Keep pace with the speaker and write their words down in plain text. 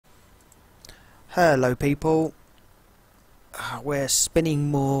Hello people, we're spinning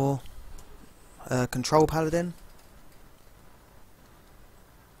more Control Paladin.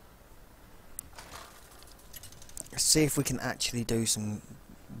 Let's see if we can actually do some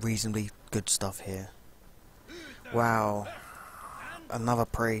reasonably good stuff here. Wow, another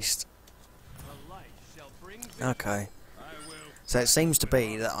priest. Okay, so it seems to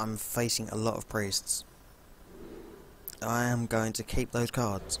be that I'm facing a lot of priests. I am going to keep those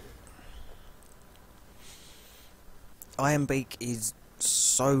cards. Iron Beak is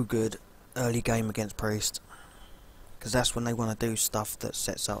so good early game against priest, because that's when they want to do stuff that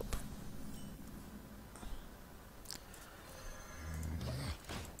sets up.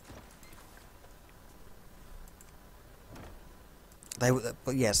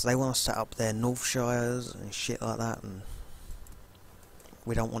 But yes, they want to set up their Northshires and shit like that, and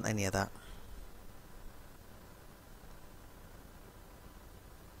we don't want any of that.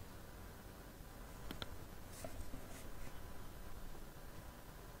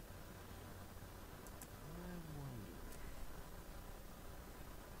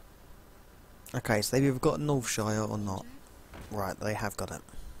 Okay, so they've either got Northshire or not. Right, they have got it.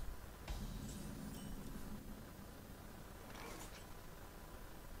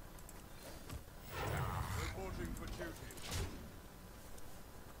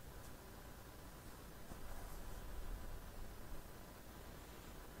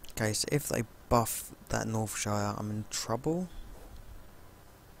 Okay, so if they buff that Northshire, I'm in trouble,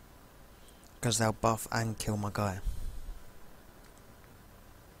 because they'll buff and kill my guy.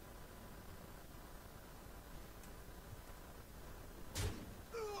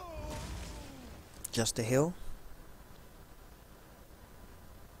 Just a heal.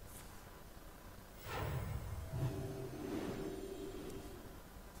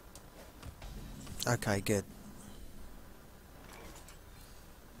 Okay, good.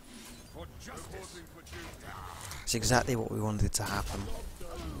 It's exactly what we wanted to happen.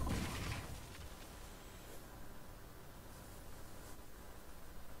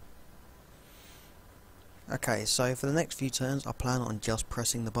 Okay, so for the next few turns I plan on just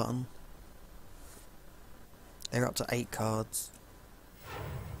pressing the button. They're up to 8 cards.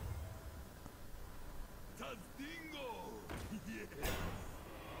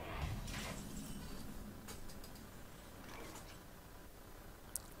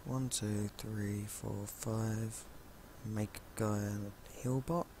 One, two, three, four, five. Make a guy a heal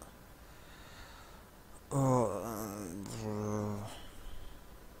bot.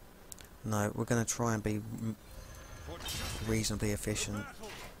 No, we're going to try and be reasonably efficient.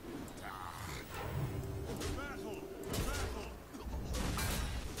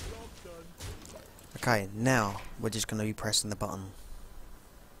 Okay, now we're just going to be pressing the button.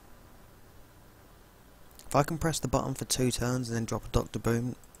 If I can press the button for 2 turns and then drop a Dr.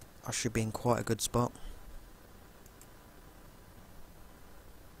 Boom, I should be in quite a good spot.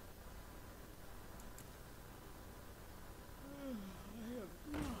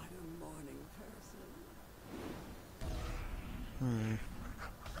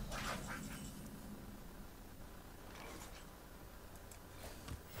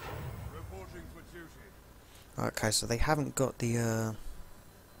 Okay, so they haven't got the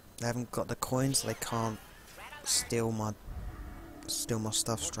coins, so they can't steal my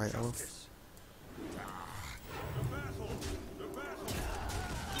stuff straight off.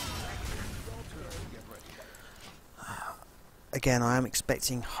 Again, I am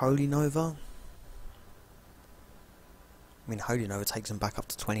expecting Holy Nova. I mean, Holy Nova takes them back up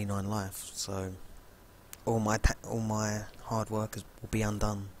to 29 life, so all my hard work will be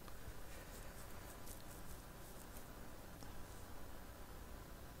undone.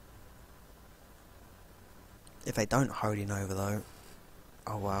 If they don't Holy Nova though,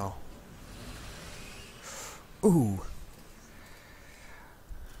 oh wow. Ooh.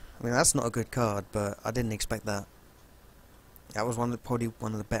 I mean, that's not a good card, but I didn't expect that. That was probably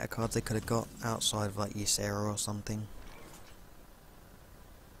one of the better cards they could have got outside of like Ysera or something.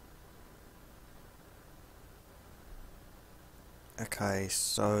 Okay,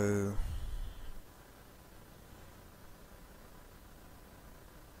 so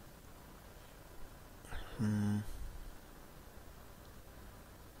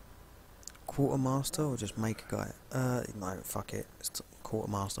Quartermaster or just make a guy? No, fuck it. It's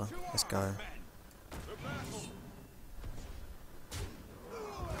Quartermaster. Let's go.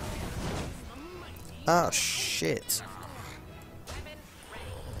 Ah, shit.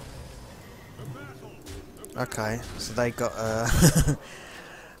 Okay, so they got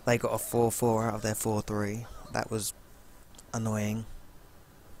they got a 4-4 out of their 4-3. That was annoying.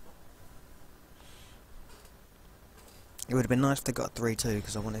 It would have been nice if they got a 3-2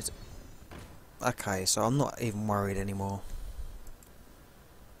 because I wanted Okay, so I'm not even worried anymore.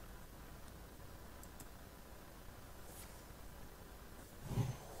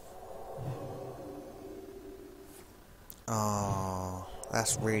 Oh,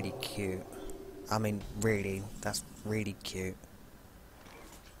 that's really cute. I mean, really, that's really cute.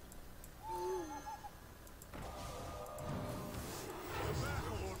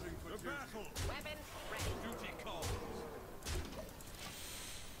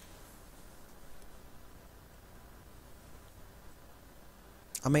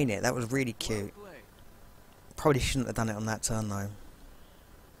 I mean it, that was really cute. Probably shouldn't have done it on that turn though.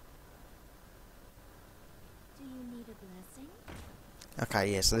 Do you need a blessing?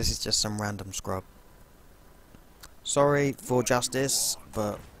 Okay, yeah, so this is just some random scrub. Sorry for justice,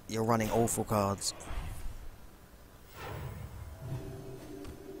 but you're running awful cards.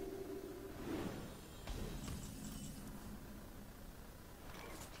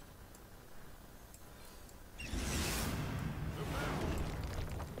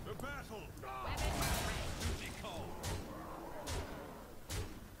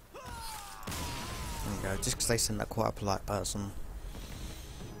 There you go, just because they seem like quite a polite person.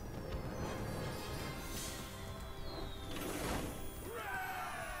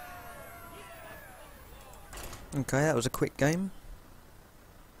 Okay, that was a quick game.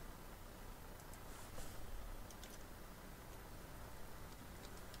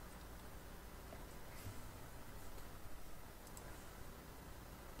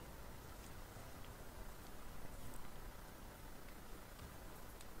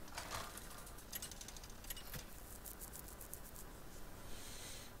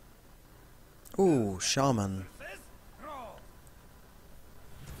 Ooh, Shaman.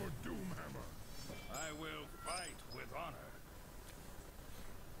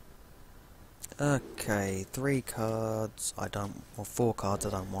 Okay, 3 cards I don't, or 4 cards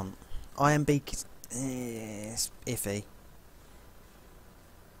I don't want. Iron Beak is it's iffy.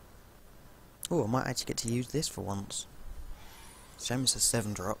 Oh, I might actually get to use this for once. Shame it's a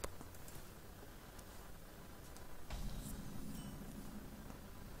 7-drop.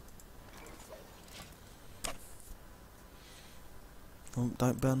 Oh,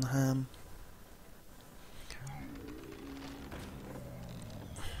 don't burn the ham.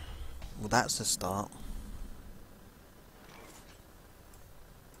 Well, that's a start.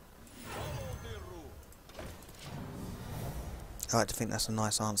 I like to think that's a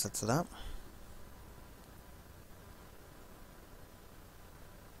nice answer to that.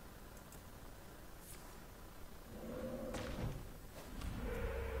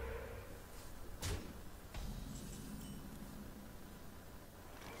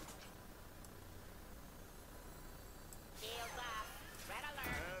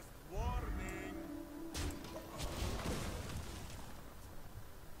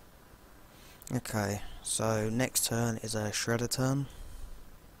 Okay, so next turn is a Shredder turn.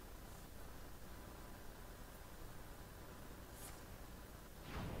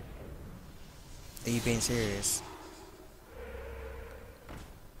 Are you being serious?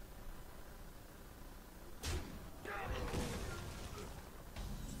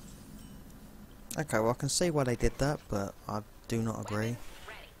 Okay, well I can see why they did that, but I do not agree.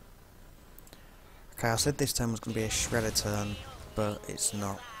 Okay, I said this turn was going to be a Shredder turn, but it's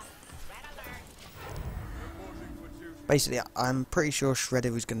not. Basically, I'm pretty sure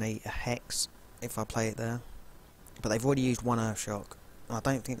Shredder was going to eat a Hex if I play it there. But they've already used one Earthshock. And I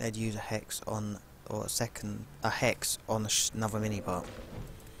don't think they'd use a Hex on, or a Hex on another mini-bot.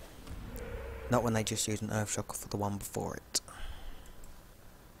 Not when they just used an Earthshock for the one before it.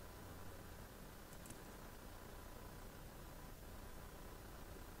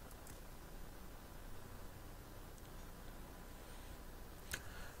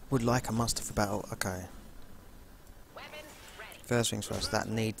 Would like a muster for battle, okay. First things first, that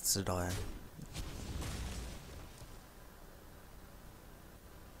needs to die.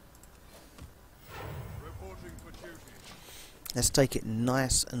 Let's take it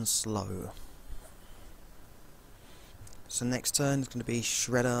nice and slow. So next turn is going to be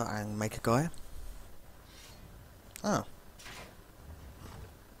Shredder and make a guy. Oh.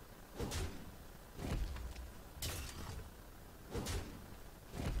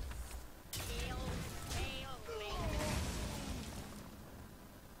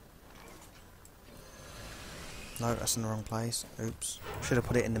 No, that's in the wrong place. Oops. Should have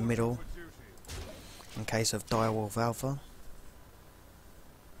put it in the middle. In case of Direwolf Alpha.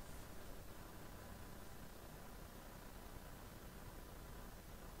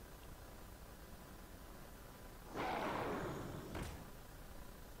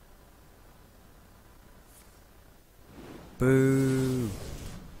 Boo!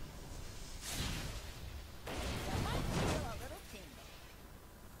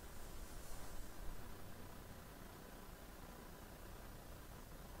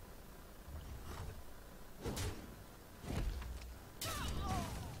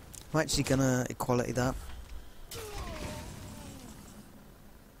 I'm actually gonna equality that.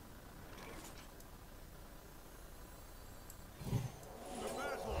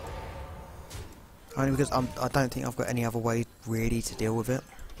 Only because I don't think I've got any other way really to deal with it.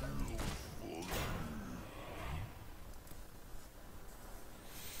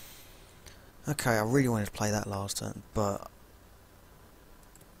 Okay, I really wanted to play that last turn, but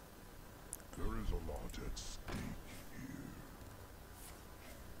there is a lot at stake here.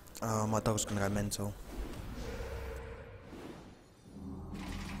 oh, my dog's gonna go mental.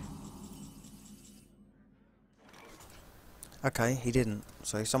 Okay, he didn't.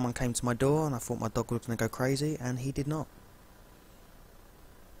 So someone came to my door and I thought my dog was gonna go crazy, and he did not.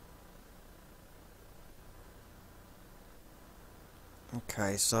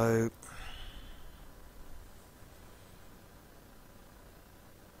 Okay, so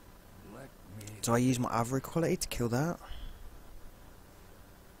do I use my other equality to kill that?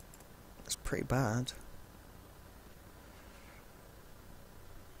 That's pretty bad.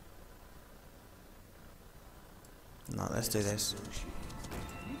 No, let's do this.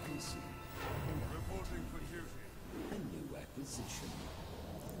 You can see a new acquisition.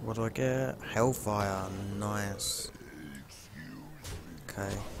 What do I get? Hellfire, nice.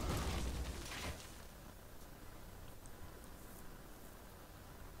 Okay.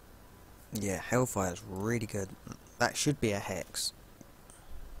 Yeah, Hellfire is really good. That should be a Hex.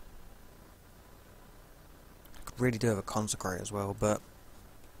 Could really do have a Consecrate as well, but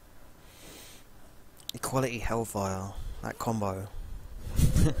Equality Hellfire, that combo.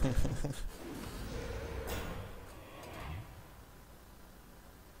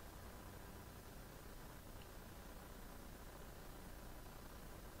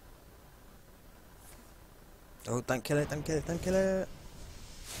 Oh, don't kill it, don't kill it, don't kill it!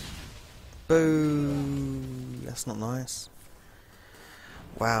 Boo! That's not nice.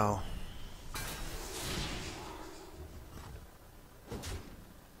 Wow.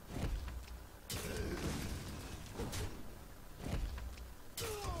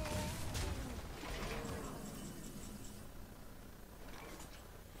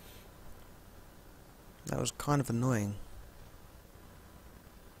 That was kind of annoying.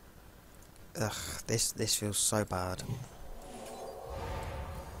 Ugh, this feels so bad.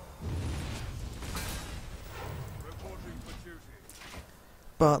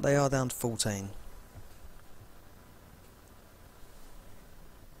 But they are down to 14.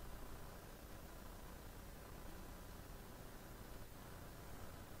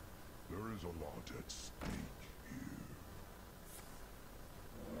 There is a lot at stake here.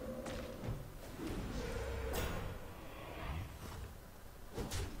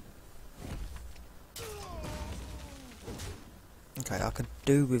 Okay, I could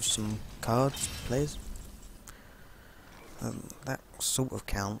do with some cards, please. That sort of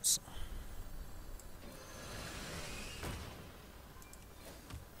counts.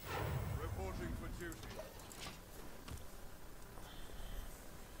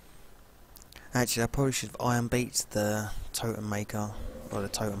 Actually, I probably should have Iron Beat the Totem Maker, or the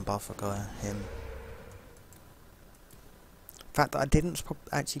Totem Buffer guy, him. The fact that I didn't was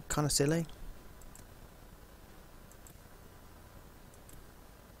actually kind of silly.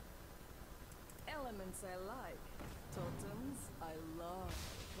 Elements I like. Totems I love.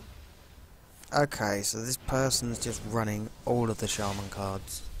 Okay, so this person's just running all of the Shaman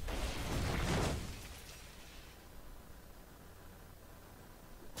cards.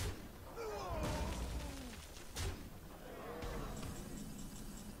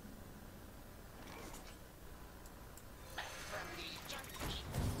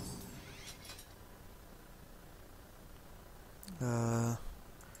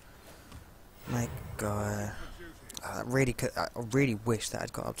 Make guy. I really wish that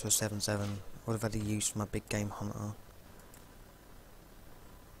I'd got up to a 7/7. Would have had a use for my big game hunter.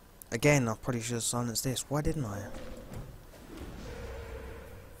 Again, I probably should have silenced this. Why didn't I?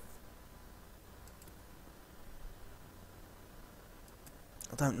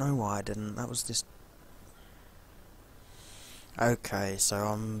 I don't know why I didn't. That was just... Okay,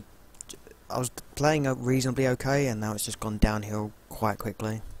 so I was playing reasonably okay, and now it's just gone downhill quite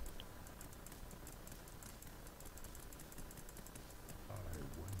quickly.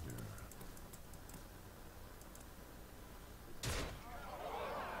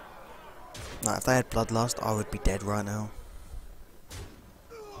 Like, if they had Bloodlust, I would be dead right now.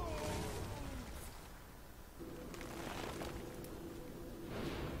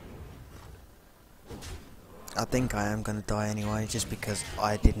 I think I am going to die anyway, just because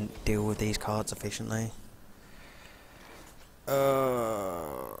I didn't deal with these cards efficiently.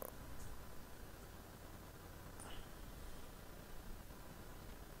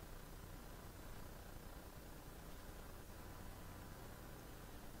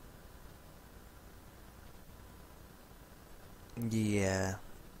 Yeah.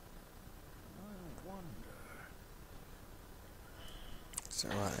 I wonder. So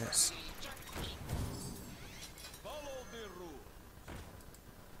right, let's...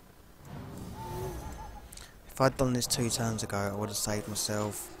 If I'd done this 2 turns ago, I would have saved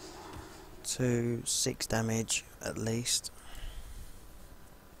myself 6 damage at least.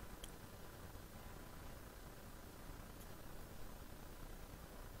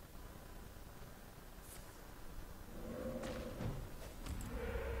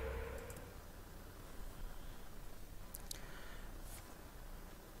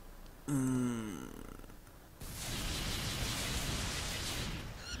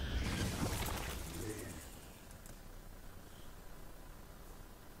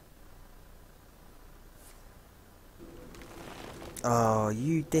 Oh,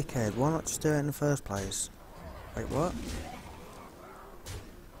 you dickhead, why not just do it in the first place? Wait, what?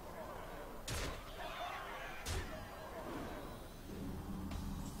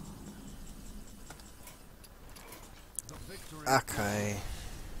 Okay.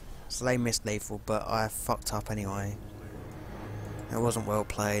 So they missed lethal, but I fucked up anyway. It wasn't well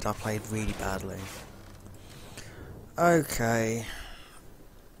played, I played really badly. Okay.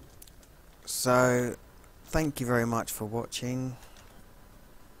 So, thank you very much for watching.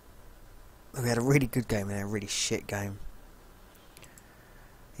 We had a really good game and a really shit game.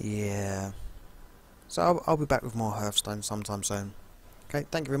 Yeah. So I'll be back with more Hearthstone sometime soon. Okay,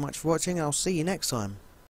 thank you very much for watching. I'll see you next time.